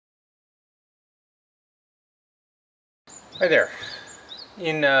Hi there.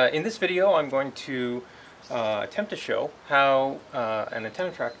 In this video I'm going to attempt to show how an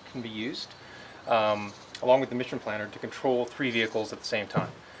antenna tracker can be used along with the mission planner to control 3 vehicles at the same time.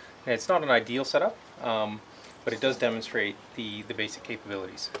 And it's not an ideal setup, but it does demonstrate the basic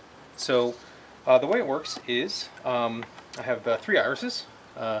capabilities. So the way it works is I have 3 irises,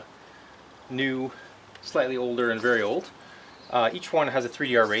 new, slightly older, and very old. Each one has a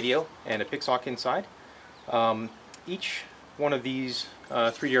 3DR radio and a Pixhawk inside. Each one of these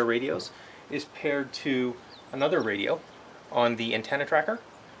 3DR radios is paired to another radio on the antenna tracker.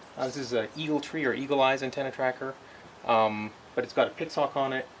 This is an Eagle Tree or Eagle Eyes antenna tracker, but it's got a Pixhawk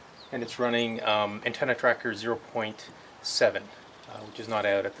on it, and it's running antenna tracker 0.7, which is not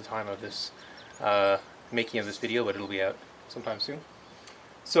out at the time of this making of this video, but it'll be out sometime soon.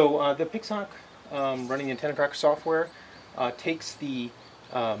 So the Pixhawk running the antenna tracker software takes the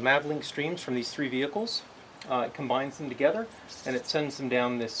Mavlink streams from these 3 vehicles. It combines them together and it sends them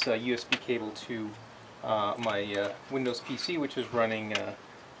down this USB cable to my Windows PC, which is running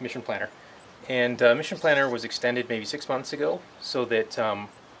Mission Planner. And Mission Planner was extended maybe 6 months ago so that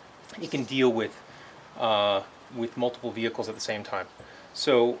it can deal with multiple vehicles at the same time.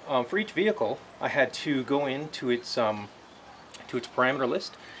 So for each vehicle I had to go into its parameter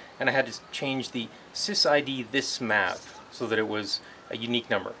list, and I had to change the sysid this mav so that it was a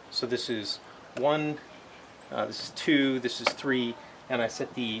unique number. So this is 1, this is 2, this is 3, and I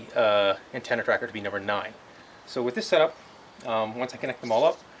set the antenna tracker to be number 9. So with this setup, once I connect them all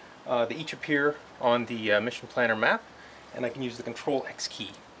up, they each appear on the Mission Planner map, and I can use the Control X key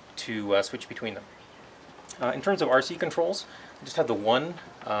to switch between them. In terms of RC controls, I just have the one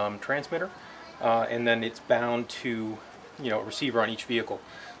transmitter, and then it's bound to a receiver on each vehicle.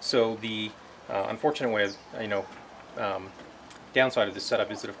 So the unfortunate way is, downside of this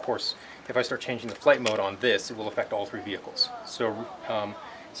setup is that, of course, if I start changing the flight mode on this, it will affect all 3 vehicles. So if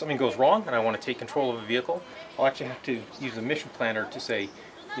something goes wrong and I want to take control of a vehicle, I'll actually have to use the Mission Planner to say,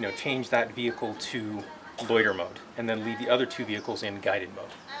 change that vehicle to loiter mode, and then leave the other 2 vehicles in guided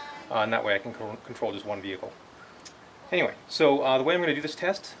mode. And that way I can control just one vehicle. Anyway, so the way I'm going to do this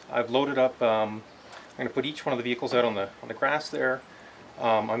test, I've loaded up, I'm going to put each one of the vehicles out on the grass there.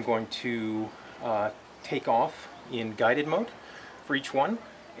 I'm going to take off in guided mode for each one,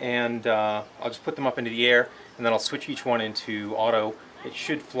 and I'll just put them up into the air, and then I'll switch each one into auto. It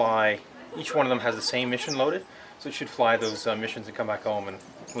should fly, each one of them has the same mission loaded, so it should fly those missions and come back home and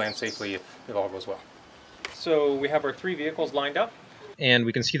land safely if all goes well. So we have our 3 vehicles lined up, and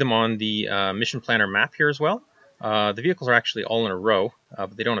we can see them on the Mission Planner map here as well. The vehicles are actually all in a row,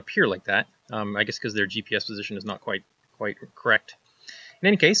 but they don't appear like that. I guess because their GPS position is not quite correct. In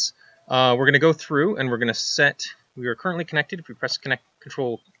any case, we're going to go through and we're going to set. We are currently connected. If we press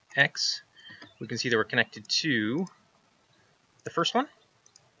Control X, we can see that we're connected to the first one.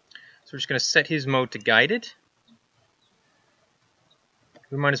 So we're just going to set his mode to guided.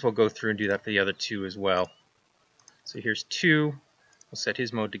 We might as well go through and do that for the other 2 as well. So here's 2. We'll set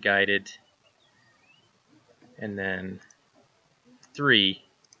his mode to guided. And then 3,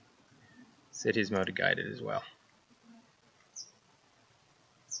 set his mode to guided as well.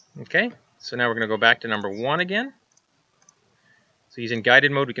 Okay, so now we're going to go back to number 1 again. So he's in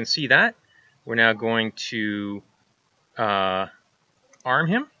guided mode, we can see that. We're now going to arm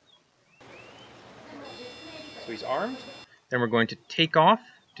him. So he's armed. Then we're going to take off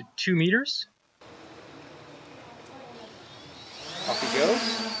to 2 meters. Off he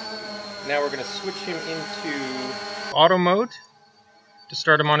goes. Now we're going to switch him into auto mode to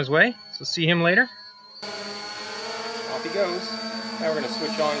start him on his way. So see him later. Off he goes. Now we're going to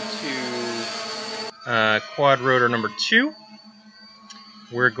switch on to quad rotor number 2.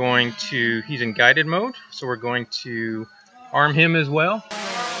 We're going to, he's in guided mode, so we're going to arm him as well. So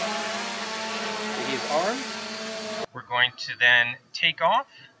he is armed. We're going to then take off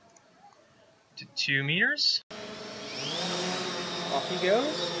to 2 meters. Off he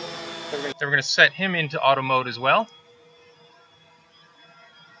goes. Then we're going to set him into auto mode as well.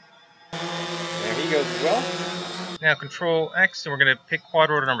 There he goes as well. Now Control X, and we're going to pick quad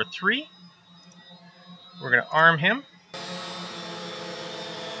rotor number 3. We're going to arm him.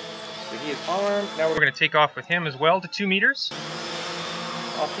 So he is armed. Now we're going to take off with him as well to 2 meters.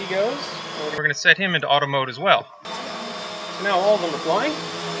 Off he goes. And we're going to set him into auto mode as well. So now all of them are flying.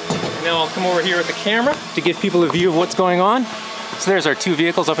 And now I'll come over here with the camera to give people a view of what's going on. So there's our 2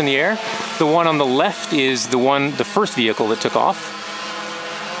 vehicles up in the air. The one on the left is the first vehicle that took off.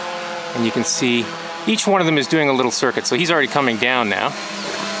 And you can see each one of them is doing a little circuit, so he's already coming down now.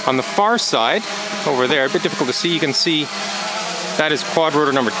 On the far side, over there, a bit difficult to see, you can see that is quad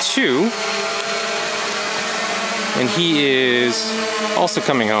rotor number 2. And he is also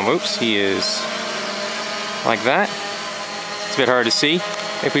coming home. Oops, he is like that. It's a bit hard to see.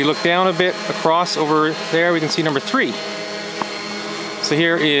 If we look down a bit across over there, we can see number 3. So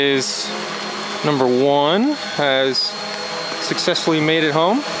here is number 1 has successfully made it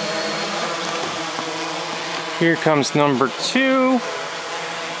home. Here comes number 2.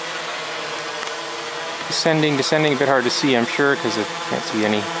 Descending, descending, a bit hard to see, I'm sure, because I can't see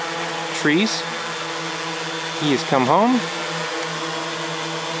any trees. He has come home.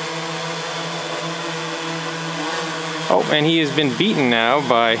 Oh, and he has been beaten now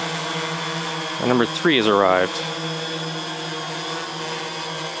by number 3 has arrived.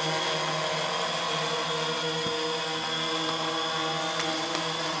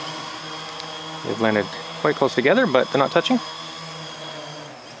 They've landed quite close together, but they're not touching.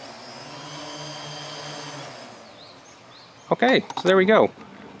 Okay, so there we go.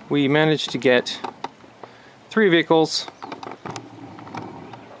 We managed to get 3 vehicles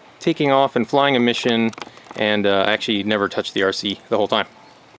taking off and flying a mission, and actually never touched the RC the whole time.